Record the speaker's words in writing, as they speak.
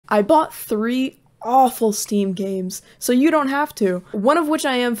I bought 3 awful Steam games, so you don't have to. One of which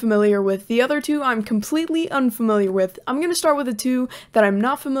I am familiar with, the other 2 I'm completely unfamiliar with. I'm gonna start with the 2 that I'm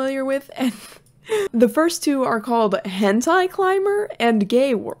not familiar with, and the first 2 are called Hentai Climber and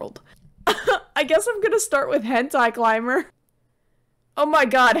Gay World. I guess I'm gonna start with Hentai Climber. Oh my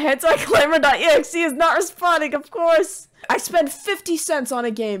god, hentaiClimber.exe is not responding, of course! I spent 50 cents on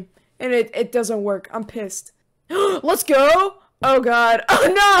a game, and it doesn't work. I'm pissed. Let's go! Oh god. Oh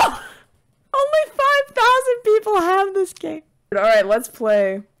no! Only 5,000 people have this game. Alright, let's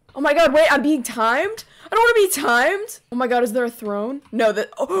play. Oh my god, wait, I'm being timed? I don't want to be timed! Oh my god, is there a throne? No,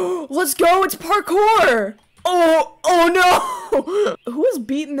 oh, let's go, it's parkour! Oh no! Who is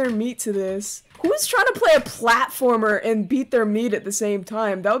beating their meat to this? Who is trying to play a platformer and beat their meat at the same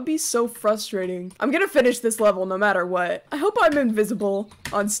time? That would be so frustrating. I'm gonna finish this level no matter what. I hope I'm invisible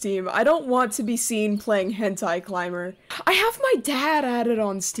on Steam. I don't want to be seen playing Hentai Climber. I have my dad added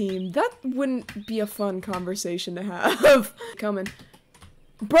on Steam. That wouldn't be a fun conversation to have. Coming.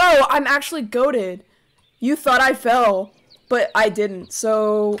 Bro, I'm actually goated. You thought I fell, but I didn't.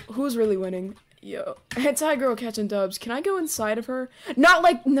 So, who's really winning? Yo. Hentai girl catching dubs. Can I go inside of her? Not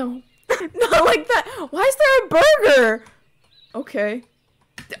like, no. Not like that. Why is there a burger? Okay.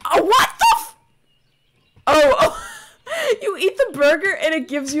 Oh, what the f- Oh, you eat the burger and it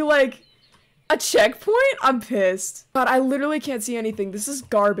gives you like a checkpoint? I'm pissed. God, I literally can't see anything. This is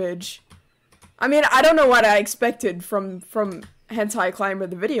garbage. I mean, I don't know what I expected from Hentai Climber,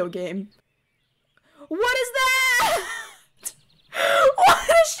 the video game. What is that? What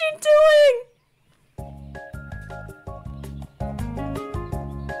is she doing?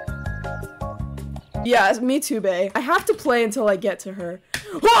 Yeah, me too, bae. I have to play until I get to her.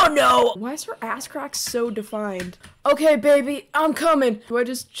 Oh no! Why is her ass crack so defined? Okay, baby, I'm coming. Do I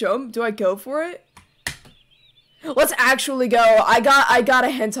just jump? Do I go for it? Let's actually go. I got a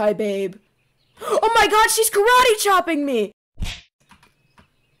hentai babe. Oh my god, she's karate chopping me!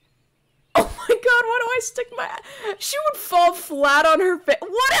 Oh my god, why do I stick my- She would fall flat on her face.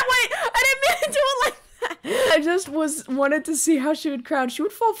 What? Wait, I didn't mean to do it like that. I just wanted to see how she would crouch. She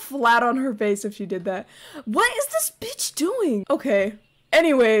would fall flat on her face if she did that. What is this bitch doing? Okay.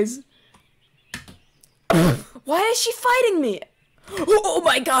 Anyways. Why is she fighting me? Oh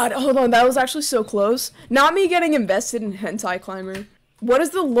my god, hold on, that was actually so close. Not me getting invested in Hentai Climber. What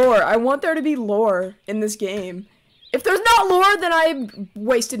is the lore? I want there to be lore in this game. If there's not lore, then I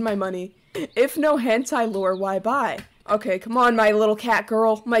wasted my money. If no hentai lore, why buy? Okay, come on, my little cat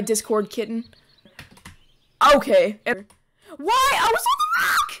girl, my Discord kitten. Okay. Why? I was on the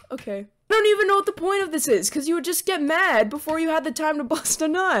rock! Okay. I don't even know what the point of this is, because you would just get mad before you had the time to bust a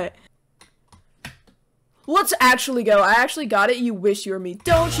nut. Let's actually go. I actually got it. You wish you were me.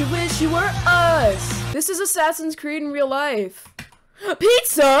 Don't you wish you were us? This is Assassin's Creed in real life.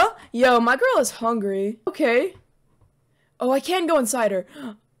 Pizza? Yo, my girl is hungry. Okay. Oh, I can go inside her.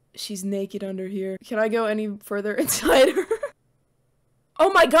 She's naked under here. Can I go any further inside her?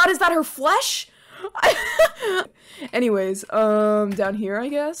 Oh my god, is that her flesh? Anyways, down here, I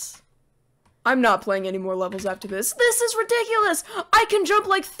guess? I'm not playing any more levels after this. This is ridiculous! I can jump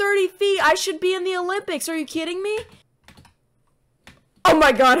like 30 feet! I should be in the Olympics, are you kidding me? Oh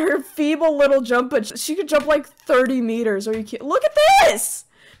my god, her feeble little jump, but she could jump like 30 meters, are you kidding? Look at this!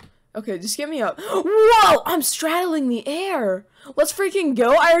 Okay, just get me up. Whoa! I'm straddling the air! Let's freaking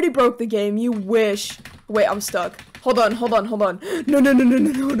go! I already broke the game, you wish. Wait, I'm stuck. Hold on, hold on, hold on. No, no, no, no,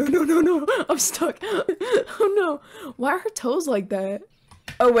 no, no, no, no, no, no. I'm stuck. Oh no. Why are her toes like that?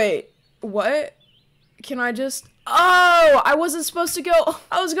 Oh wait. What? Can I just... Oh! I wasn't supposed to go...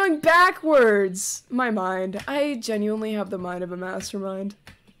 I was going backwards! My mind. I genuinely have the mind of a mastermind.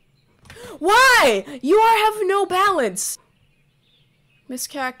 Why? You have no balance! Miss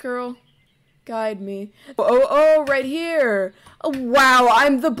Cat Girl, guide me. Oh, right here! Oh, wow,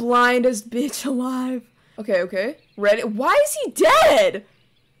 I'm the blindest bitch alive. Okay, okay. Ready? Why is he dead?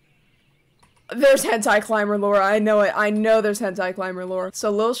 There's Hentai Climber lore. I know it. I know there's Hentai Climber lore. So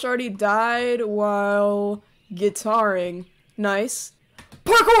Lil Shorty died while guitaring. Nice.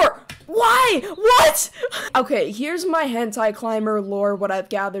 Parkour! Why? What? Okay, here's my Hentai Climber lore, what I've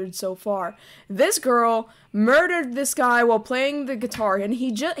gathered so far. This girl murdered this guy while playing the guitar, and he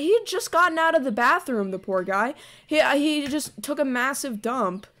had just gotten out of the bathroom, the poor guy. He just took a massive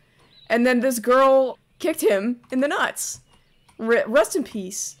dump, and then this girl kicked him in the nuts. Rest in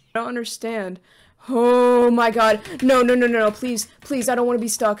peace. I don't understand. Oh my god. No, no, no, no, no, please, please, I don't want to be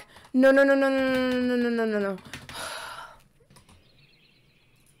stuck. No, no, no, no, no, no, no, no, no, no, no.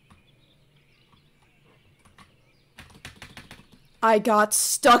 I got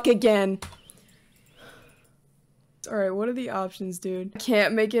stuck again. Alright, what are the options, dude?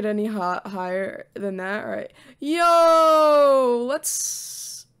 Can't make it any higher than that. Alright. Yo!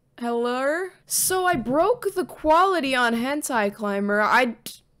 Let's... Hello? So I broke the quality on Hentai Climber.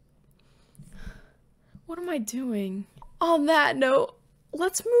 What am I doing? On that note,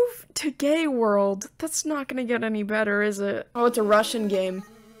 let's move to Gay World. That's not gonna get any better, is it? Oh, it's a Russian game.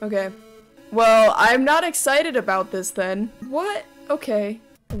 Okay. Well, I'm not excited about this then. What? Okay.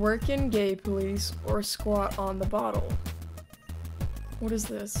 Work in gay police or squat on the bottle. What is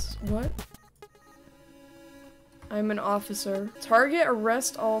this? What? I'm an officer. Target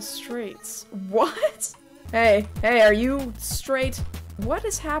arrest all straights. What? Hey, are you straight? What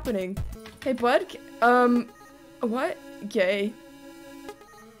is happening? Hey, bud. What? Gay.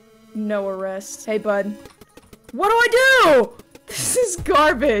 No arrest. Hey, bud. What do I do? This is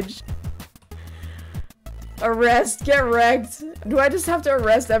garbage. Arrest, get wrecked. Do I just have to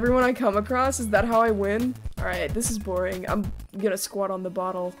arrest everyone I come across? Is that how I win? Alright, this is boring. I'm gonna squat on the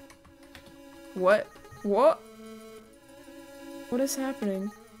bottle. What? What? What is happening?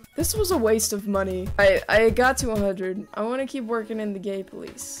 This was a waste of money. I got to 100. I want to keep working in the gay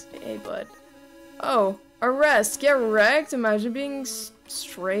police. Hey, bud. Oh, arrest, get wrecked? Imagine being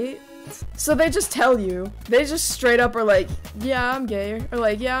straight. So they just tell you. They just straight up are like, yeah, I'm gay. Or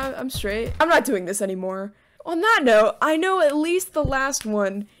like, yeah, I'm straight. I'm not doing this anymore. On that note, I know at least the last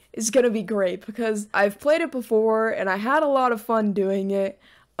one is gonna be great because I've played it before and I had a lot of fun doing it.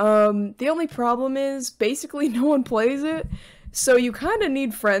 The only problem is basically no one plays it, so you kind of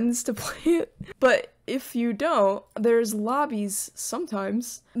need friends to play it. But if you don't, there's lobbies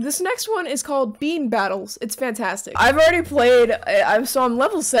sometimes. This next one is called Bean Battles. It's fantastic. I've already played, so I'm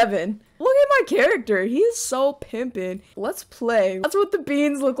level 7. Look at my character, he is so pimpin'. Let's play. That's what the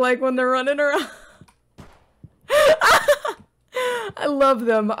beans look like when they're running around. I love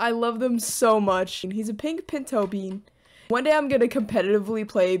them. I love them so much. He's a pink pinto bean. One day I'm gonna competitively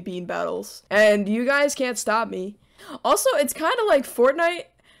play bean battles, and you guys can't stop me. Also, it's kind of like Fortnite,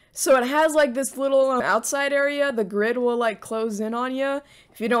 so it has like this little outside area. The grid will like close in on you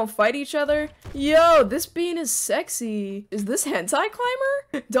if you don't fight each other. Yo, this bean is sexy. Is this hentai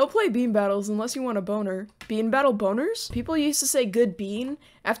climber? Don't play bean battles unless you want a boner. Bean battle boners? People used to say good bean.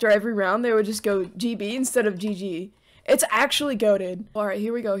 After every round, they would just go GB instead of GG. It's actually goated. Alright,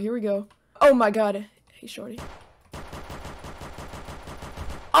 here we go, here we go. Oh my god. Hey, shorty.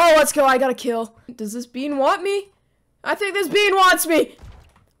 Oh, let's go, I got a kill. Does this bean want me? I think this bean wants me!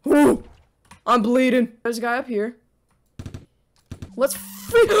 Ooh, I'm bleeding. There's a guy up here. Let's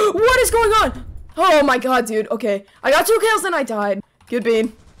what is going on? Oh my god, dude. Okay, I got 2 kills and I died. Good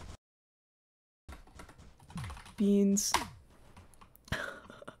bean. Beans.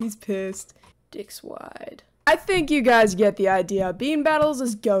 He's pissed. Dick's wide. I think you guys get the idea. Bean battles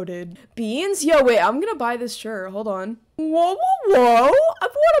is goated. Beans? Yo, wait, I'm gonna buy this shirt. Hold on. Whoa, whoa, whoa. I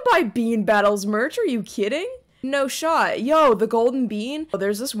wanna buy bean battles merch. Are you kidding? No shot. Yo, the golden bean. Oh,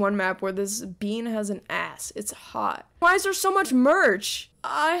 there's this one map where this bean has an ass. It's hot. Why is there so much merch?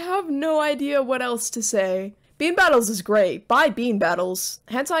 I have no idea what else to say. Bean battles is great. Buy bean battles.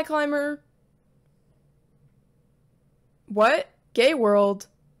 Hentai climber. What? Gay world.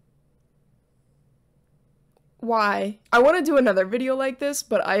 Why? I want to do another video like this,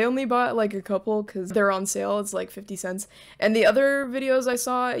 but I only bought like a couple because they're on sale. It's like 50 cents. And the other videos I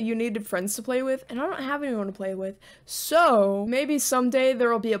saw, you needed friends to play with, and I don't have anyone to play with. So maybe someday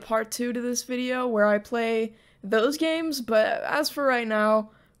there will be a part 2 to this video where I play those games, but as for right now,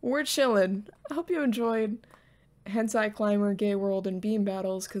 we're chilling. I hope you enjoyed Hentai Climber, Gay World, and Bean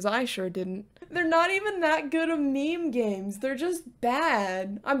Battles, because I sure didn't. They're not even that good of meme games. They're just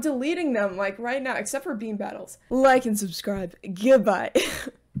bad. I'm deleting them, like, right now, except for Bean Battles. Like and subscribe. Goodbye.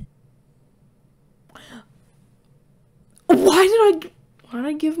 Why did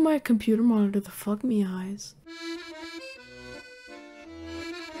I give my computer monitor the fuck me eyes?